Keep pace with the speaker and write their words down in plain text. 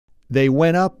They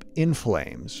went up in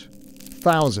flames.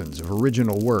 Thousands of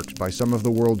original works by some of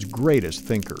the world's greatest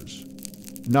thinkers.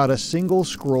 Not a single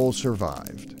scroll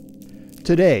survived.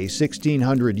 Today,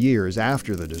 1,600 years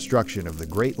after the destruction of the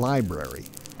Great Library,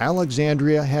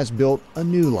 Alexandria has built a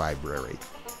new library,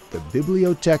 the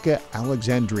Bibliotheca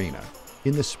Alexandrina,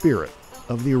 in the spirit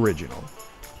of the original.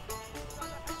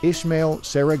 Ismail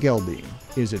Serageldin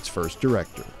is its first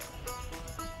director.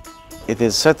 It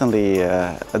is certainly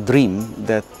a dream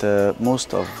that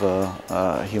most of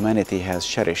humanity has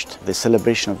cherished. The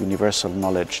celebration of universal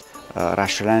knowledge,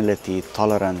 rationality,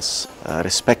 tolerance,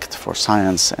 respect for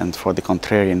science and for the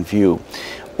contrarian view.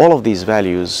 All of these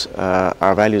values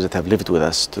are values that have lived with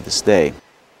us to this day.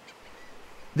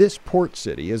 This port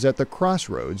city is at the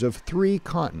crossroads of 3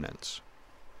 continents.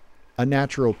 A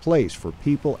natural place for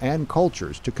people and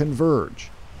cultures to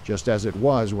converge, just as it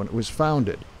was when it was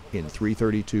founded in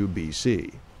 332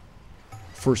 BC.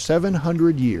 For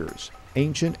 700 years,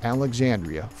 ancient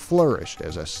Alexandria flourished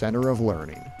as a center of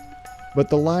learning, but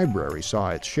the library saw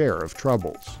its share of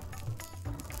troubles.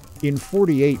 In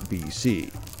 48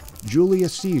 BC,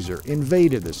 Julius Caesar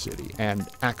invaded the city and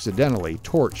accidentally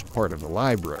torched part of the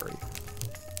library.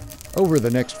 Over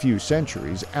the next few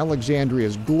centuries,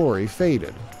 Alexandria's glory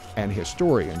faded, and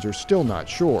historians are still not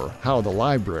sure how the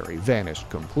library vanished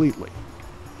completely.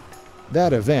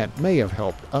 That event may have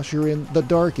helped usher in the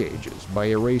Dark Ages by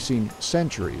erasing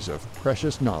centuries of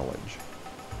precious knowledge.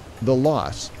 The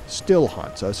loss still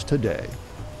haunts us today.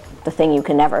 The thing you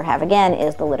can never have again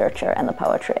is the literature and the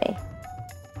poetry.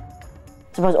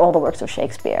 Suppose all the works of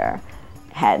Shakespeare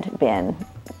had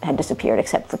disappeared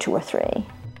except for 2 or 3.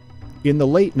 In the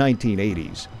late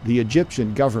 1980s, the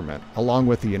Egyptian government, along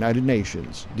with the United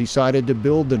Nations, decided to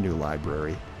build the new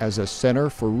library as a center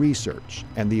for research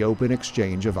and the open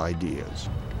exchange of ideas.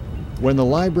 When the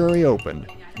library opened,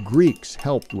 Greeks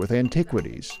helped with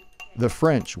antiquities, the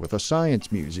French with a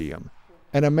science museum,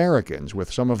 and Americans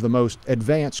with some of the most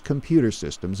advanced computer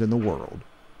systems in the world.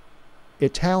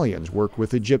 Italians worked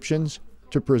with Egyptians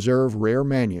to preserve rare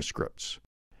manuscripts.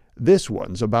 This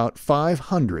one's about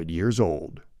 500 years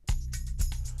old.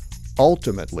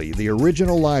 Ultimately, the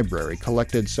original library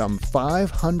collected some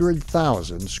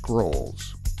 500,000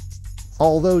 scrolls.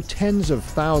 Although tens of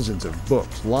thousands of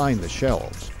books line the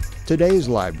shelves, today's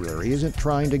library isn't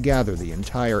trying to gather the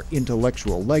entire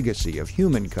intellectual legacy of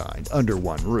humankind under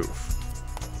one roof.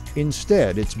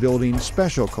 Instead, it's building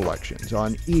special collections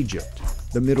on Egypt,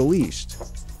 the Middle East,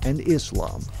 and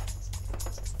Islam.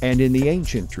 And in the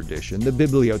ancient tradition, the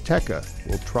Bibliotheca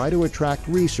will try to attract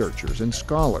researchers and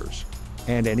scholars,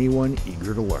 and anyone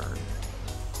eager to learn.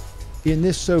 In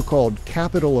this so-called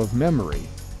capital of memory,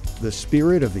 the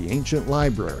spirit of the ancient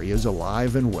library is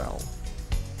alive and well.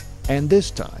 And this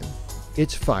time,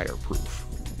 it's fireproof.